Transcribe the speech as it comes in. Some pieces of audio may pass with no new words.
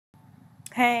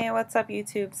Hey, what's up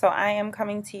YouTube? So I am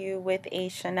coming to you with a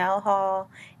Chanel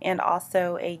haul and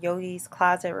also a Yogi's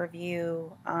Closet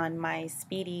review on my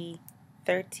Speedy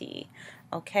 30.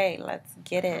 Okay, let's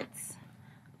get it.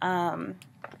 Um,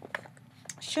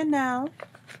 Chanel,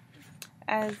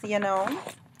 as you know,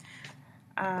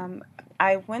 um,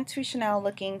 I went to Chanel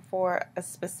looking for a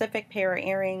specific pair of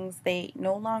earrings. They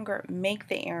no longer make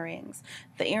the earrings.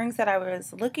 The earrings that I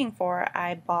was looking for,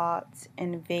 I bought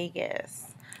in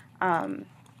Vegas. Um,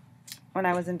 when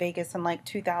I was in Vegas in like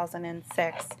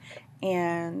 2006.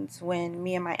 And when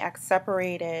me and my ex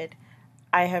separated,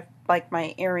 I have like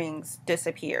my earrings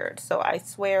disappeared. So I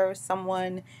swear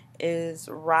someone is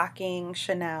rocking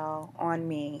Chanel on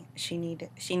me. She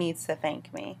needs to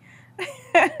thank me.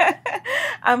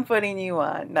 I'm putting you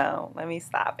on. No, let me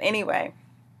stop. Anyway,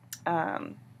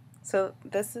 um, so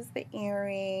this is the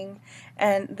earring,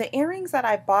 and the earrings that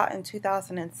I bought in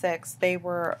 2006, they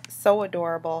were so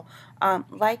adorable,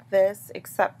 like this,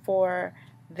 except for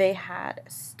they had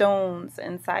stones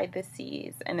inside the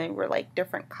C's, and they were like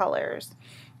different colors,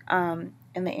 and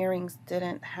the earrings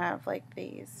didn't have like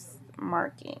these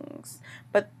markings,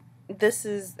 but this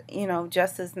is,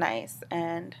 just as nice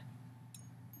and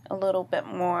a little bit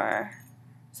more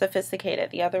sophisticated.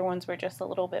 The other ones were just a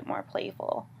little bit more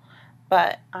playful.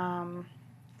 But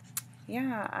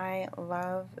yeah, I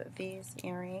love these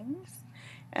earrings,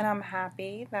 and I'm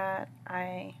happy that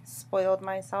I spoiled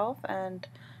myself and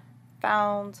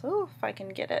found, oh, if I can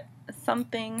get it,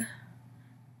 something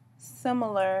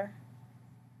similar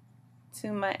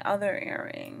to my other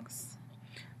earrings.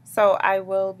 So I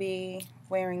will be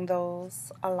wearing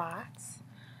those a lot.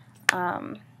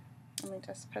 Um, Let me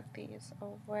just put these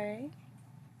away.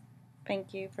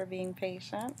 Thank you for being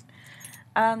patient.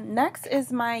 Next is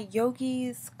my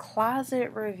Yogi's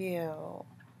Closet review.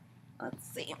 Let's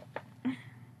see.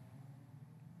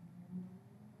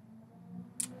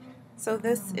 So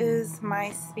this is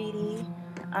my Speedy.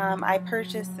 I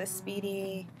purchased the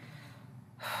Speedy,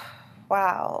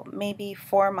 wow, maybe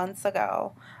 4 months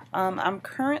ago. I'm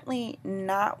currently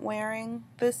not wearing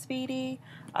the Speedy,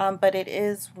 but it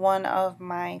is one of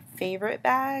my favorite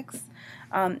bags.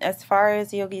 As far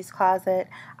as Yogi's Closet,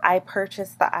 I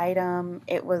purchased the item.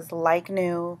 It was like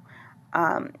new.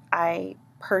 I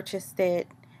purchased it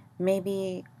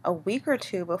maybe a week or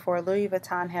two before Louis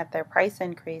Vuitton had their price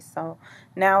increase. So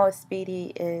now a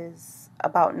Speedy is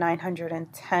about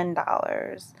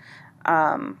 $910.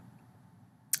 Um,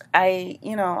 I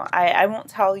won't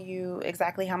tell you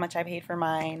exactly how much I paid for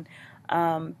mine,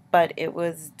 but it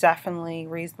was definitely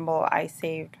reasonable. I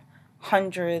saved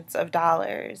hundreds of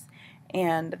dollars,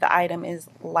 and the item is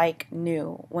like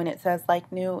new. When it says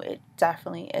like new, it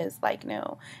definitely is like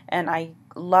new. And I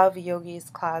love Yogi's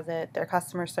Closet, their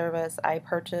customer service. I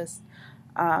purchased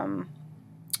um,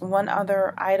 one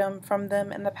other item from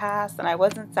them in the past, and I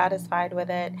wasn't satisfied with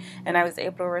it, and I was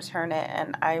able to return it,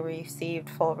 and I received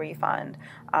full refund,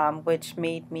 which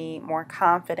made me more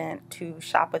confident to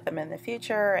shop with them in the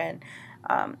future. And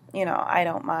I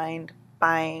don't mind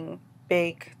buying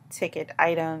big ticket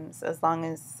items as long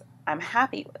as I'm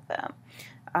happy with them.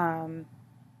 um,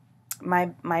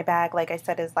 my bag, like I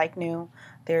said, is like new.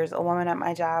 There's a woman at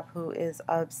my job who is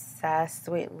obsessed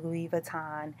with Louis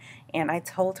Vuitton, and I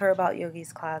told her about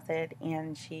Yogi's Closet,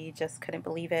 and she just couldn't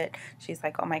believe it. She's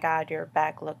like, "Oh my God, your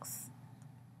bag looks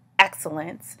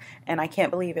excellent," and I can't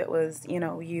believe it was,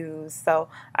 used. So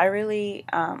I really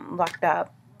lucked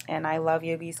up, and I love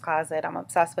Yogi's Closet. I'm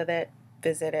obsessed with it.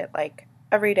 Visit it like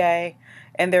every day,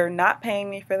 and they're not paying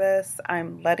me for this.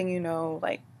 I'm letting you know,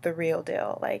 like, the real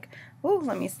deal. Like, ooh,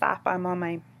 let me stop. I'm on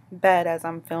my bed as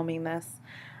I'm filming this.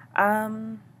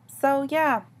 So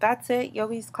yeah, that's it.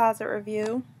 Yogi's Closet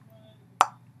review.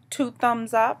 2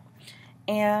 thumbs up,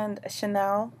 and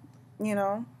Chanel, you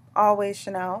know, always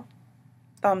Chanel.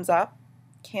 Thumbs up.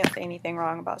 Can't say anything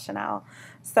wrong about Chanel.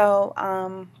 So,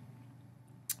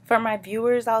 for my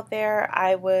viewers out there,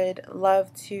 I would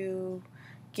love to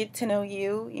get to know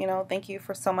you. Thank you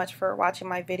for so much for watching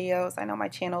my videos. I know my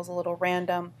channel's a little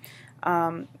random.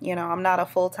 I'm not a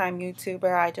full-time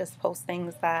YouTuber. I just post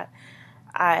things that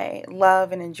I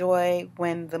love and enjoy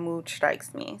when the mood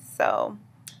strikes me. So,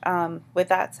 with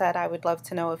that said, I would love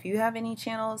to know if you have any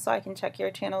channels so I can check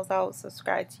your channels out,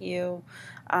 subscribe to you.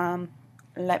 Um,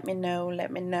 Let me know.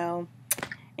 Let me know.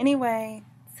 Anyway,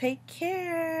 take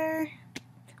care.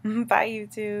 Bye,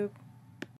 YouTube.